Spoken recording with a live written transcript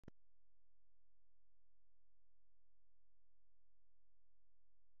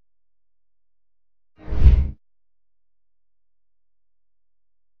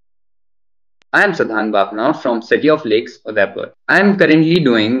I am Siddhant Bapna from City of Lakes, Udaipur. I am currently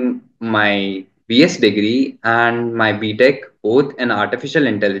doing my BS degree and my B.Tech both in artificial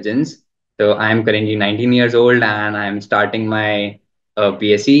intelligence. So I am currently 19 years old and I am starting my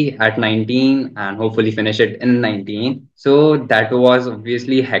BSc at 19 and hopefully finish it in 19. So that was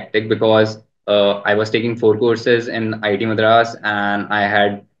obviously hectic because I was taking 4 courses in IIT Madras and I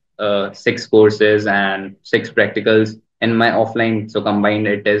had 6 courses and 6 practicals in my offline. So combined,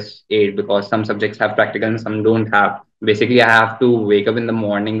 it is 8 because some subjects have practical and some don't have. Basically, I have to wake up in the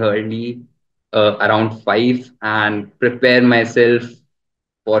morning early, around 5, and prepare myself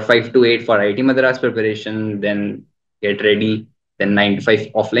for 5 to 8 for IIT Madras preparation, then get ready, then 9 to 5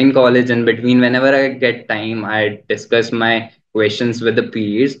 offline college. And between, whenever I get time, I discuss my questions with the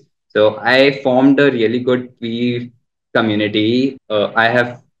peers. So I formed a really good peer community. I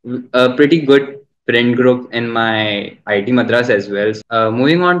have a pretty good friend group in my IIT Madras as well.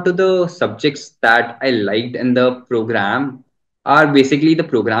 Moving on to the subjects that I liked in the program are basically the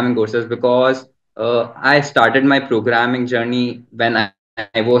programming courses because I started my programming journey when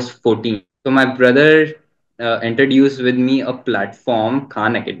I was 14. So my brother introduced with me a platform,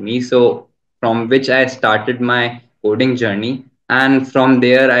 Khan Academy. So from which I started my coding journey, and from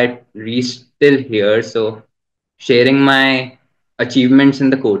there I reached till here. So sharing my achievements in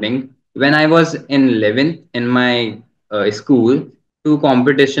the coding. When I was in 11th in my school, 2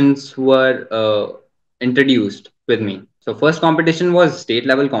 competitions were introduced with me. So first competition was state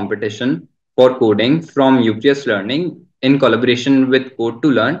level competition for coding from UPS Learning in collaboration with Code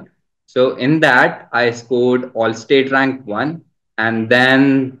to Learn. So in that, I scored all state rank 1, and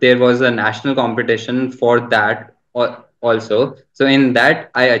then there was a national competition for that also. So in that,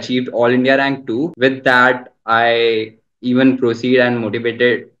 I achieved all India rank 2. With that, I even proceed and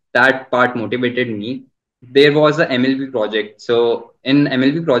motivated that part motivated me. There was a MLB project. So in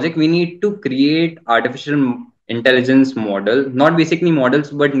MLB project, we need to create artificial intelligence model, not basically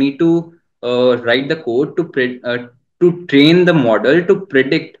models, but need to write the code to train the model to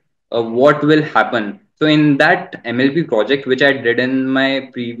predict what will happen. So in that MLB project, which I did in my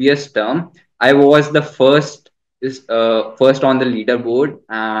previous term, I was the first on the leaderboard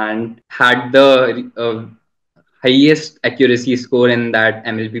and had the highest accuracy score in that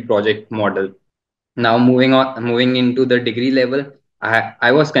MLB project model. Now moving into the degree level,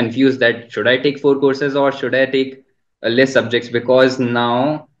 I was confused that should I take 4 courses or should I take less subjects, because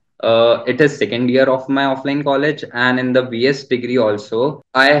now it is second year of my offline college, and in the BS degree also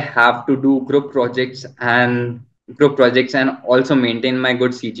I have to do group projects and also maintain my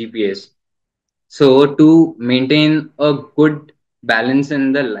good CGPAs. So to maintain a good balance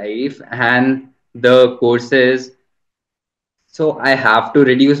in the life and the courses, so I have to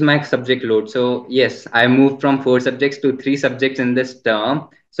reduce my subject load. So yes, I moved from 4 subjects to 3 subjects in this term.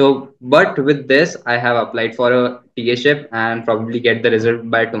 So, but with this, I have applied for a TA-ship and probably get the result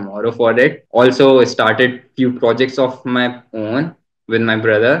by tomorrow for it. Also started few projects of my own with my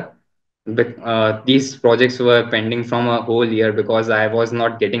brother. But these projects were pending from a whole year because I was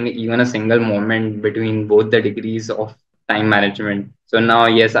not getting even a single moment between both the degrees of time management. So now,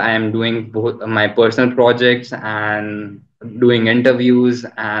 yes, I am doing both my personal projects and doing interviews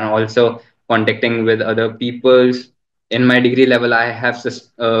and also contacting with other peoples. In my degree level, I have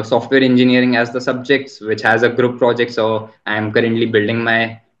software engineering as the subjects, which has a group project. So I am currently building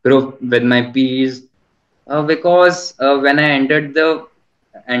my group with my peers because when I entered the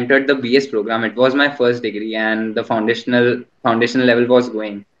BS program, it was my first degree, and the foundational level was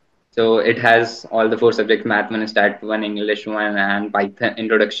going. So it has all the 4 subjects: Math 1, Stat 1, English 1, and Python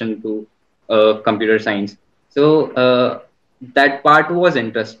Introduction to Computer Science. So that part was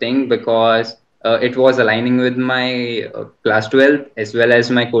interesting because it was aligning with my class 12 as well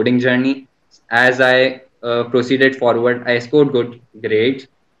as my coding journey. As I proceeded forward, I scored good grades,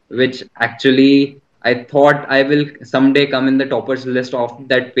 which actually I thought I will someday come in the toppers list of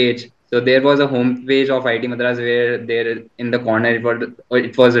that page. So there was a home page of IIT Madras where there in the corner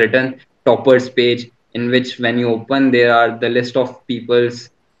it was written toppers page, in which when you open there are the list of people's.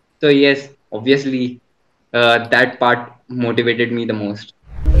 So yes, obviously that part motivated me the most.